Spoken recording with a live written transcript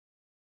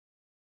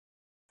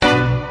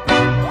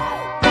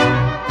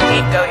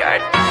Go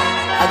yard.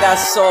 I got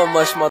so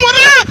much more.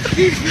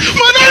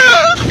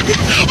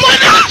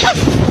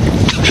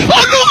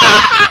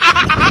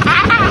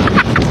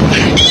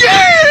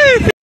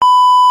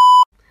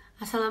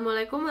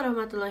 Assalamualaikum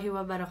warahmatullahi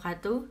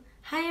wabarakatuh.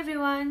 Hi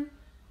everyone.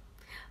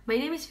 My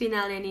name is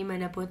Fina Alyani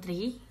Imanda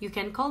Putri. You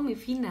can call me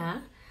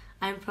Fina.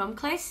 I'm from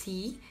Class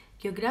C,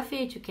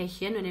 Geography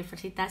Education,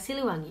 Universitas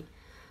Siliwangi.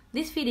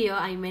 This video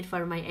I made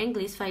for my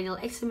English final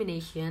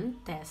examination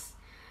test.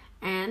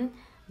 And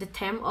the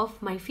theme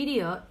of my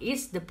video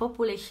is the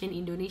population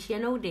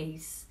Indonesia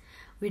nowadays.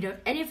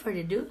 Without any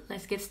further ado,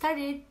 let's get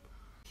started.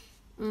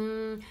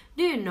 Do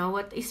you know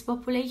what is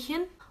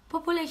population?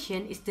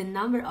 Population is the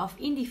number of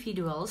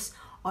individuals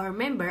or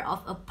member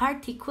of a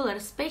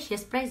particular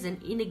species present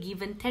in a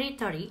given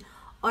territory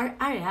or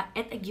area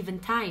at a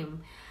given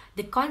time.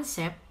 The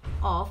concept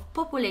of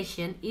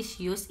population is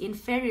used in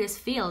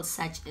various fields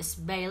such as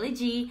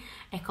biology,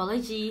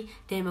 ecology,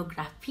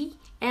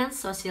 demography, and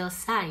social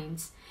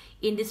science.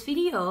 In this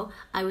video,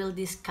 I will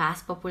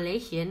discuss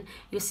population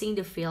using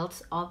the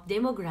fields of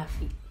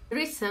demography. The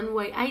reason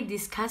why I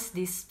discuss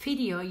this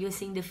video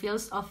using the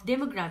fields of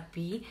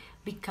demography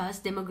because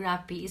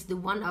demography is the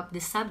one of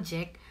the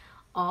subject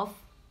of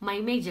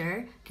my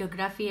major,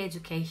 geography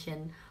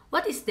education.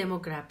 What is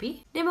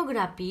demography?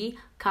 Demography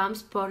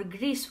comes from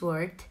Greek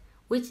word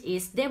which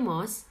is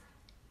demos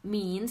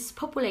means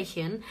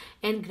population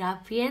and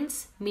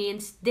graphians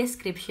means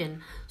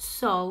description.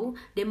 So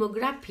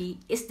demography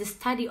is the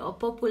study of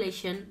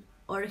population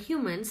or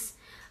humans,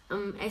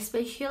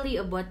 especially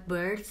about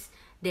births,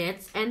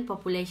 deaths, and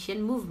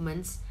population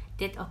movements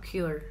that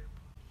occur.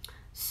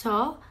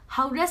 So,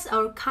 how does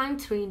our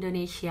country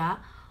Indonesia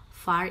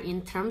fare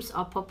in terms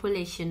of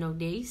population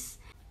nowadays?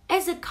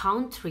 As a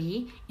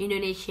country,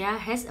 Indonesia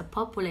has a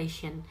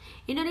population.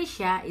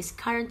 Indonesia is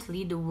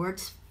currently the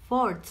world's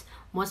fourth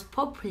most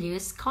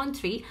populous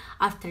country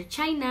after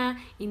China,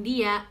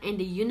 India, and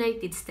the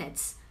United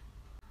States.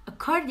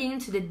 According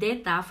to the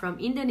data from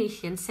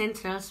Indonesian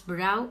Central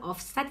Bureau of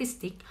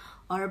Statistics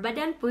or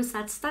Badan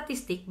Pusat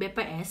Statistik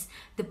BPS,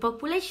 the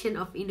population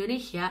of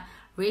Indonesia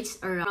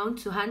reached around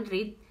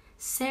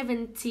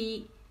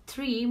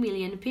 273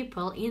 million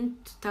people in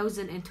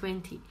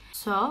 2020.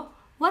 So,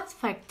 what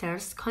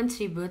factors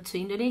contribute to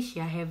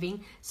Indonesia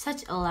having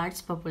such a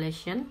large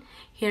population?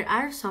 Here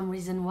are some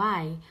reasons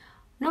why.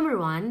 Number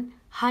 1,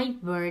 high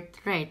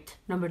birth rate.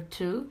 Number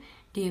 2,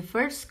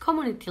 diverse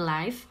community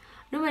life.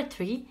 Number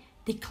 3,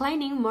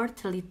 declining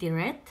mortality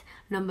rate.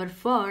 Number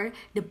 4,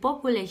 the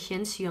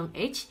population's young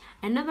age.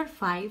 And number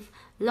 5,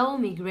 low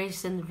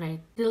migration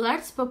rate. The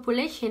large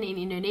population in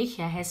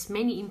Indonesia has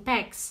many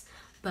impacts,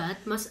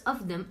 but most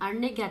of them are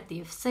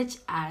negative, such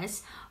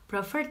as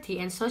poverty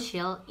and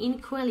social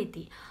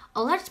inequality.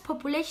 A large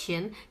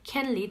population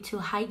can lead to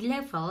high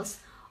levels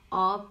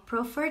of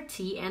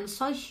poverty and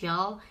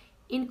social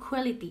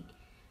inequality.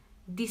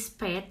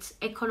 Despite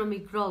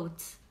economic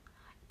growth,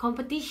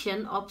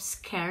 competition of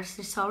scarce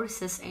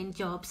resources and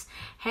jobs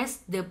has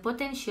the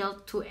potential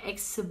to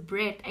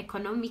exacerbate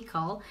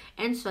economical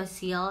and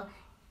social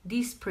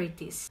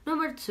disparities.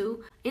 Number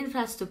 2,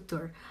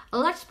 infrastructure. A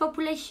large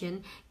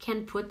population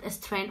can put a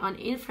strain on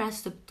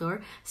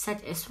infrastructure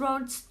such as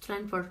roads,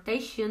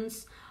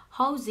 transportations,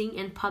 housing,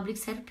 and public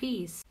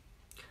service.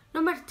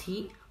 Number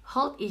 3,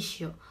 health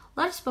issue.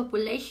 Large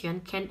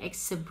population can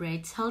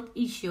exacerbate health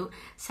issues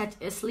such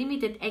as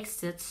limited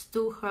access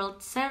to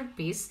health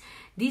service,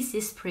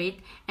 disease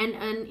spread, and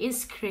an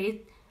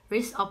increased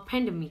risk of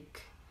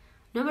pandemic.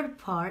 Number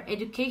 4,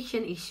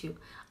 education issue.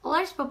 A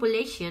large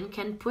population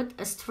can put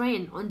a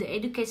strain on the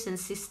education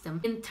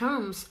system in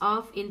terms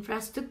of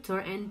infrastructure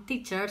and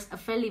teachers'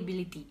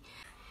 availability.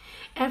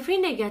 Every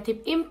negative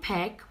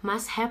impact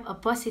must have a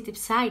positive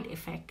side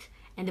effect,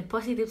 and the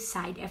positive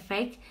side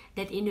effect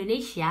that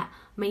Indonesia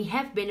may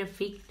have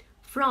benefit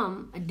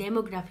from a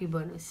demography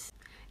bonus.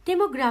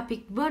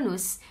 Demographic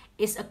bonus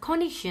is a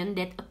condition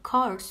that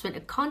occurs when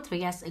a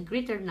country has a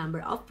greater number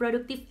of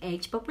productive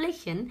age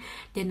population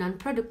than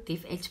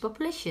non-productive age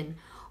population,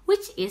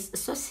 which is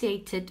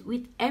associated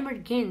with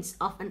emergence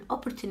of an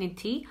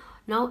opportunity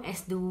known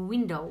as the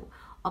window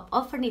of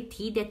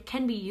opportunity that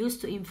can be used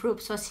to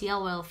improve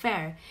social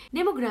welfare.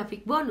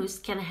 Demographic bonus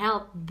can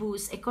help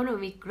boost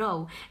economic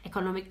growth.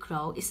 Economic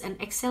growth is an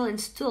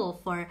excellent tool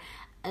for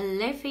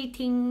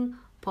alleviating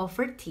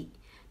poverty.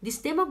 This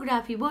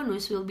demography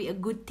bonus will be a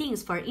good thing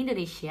for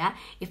Indonesia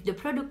if the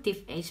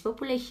productive age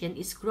population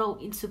is grown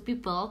into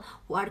people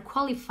who are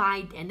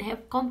qualified and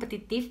have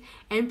competitive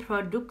and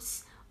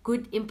products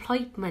good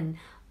employment.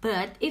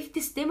 But if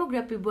this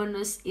demography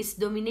bonus is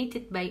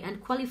dominated by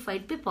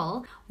unqualified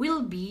people,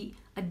 will be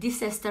a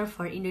disaster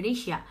for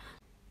Indonesia.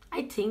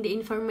 I think the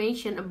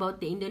information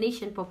about the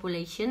Indonesian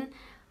population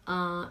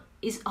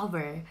is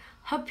over.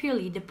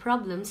 Hopefully, the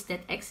problems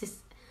that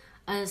exist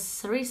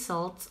as a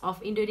result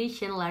of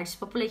Indonesian large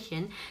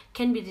population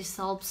can be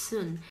resolved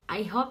soon.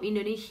 I hope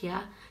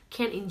Indonesia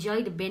can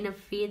enjoy the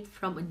benefit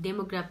from a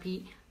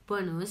demography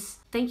bonus.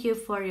 Thank you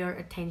for your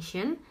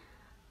attention.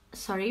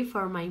 Sorry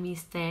for my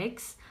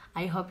mistakes.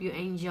 I hope you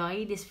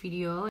enjoy this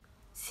video.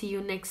 See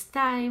you next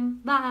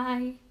time.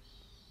 Bye.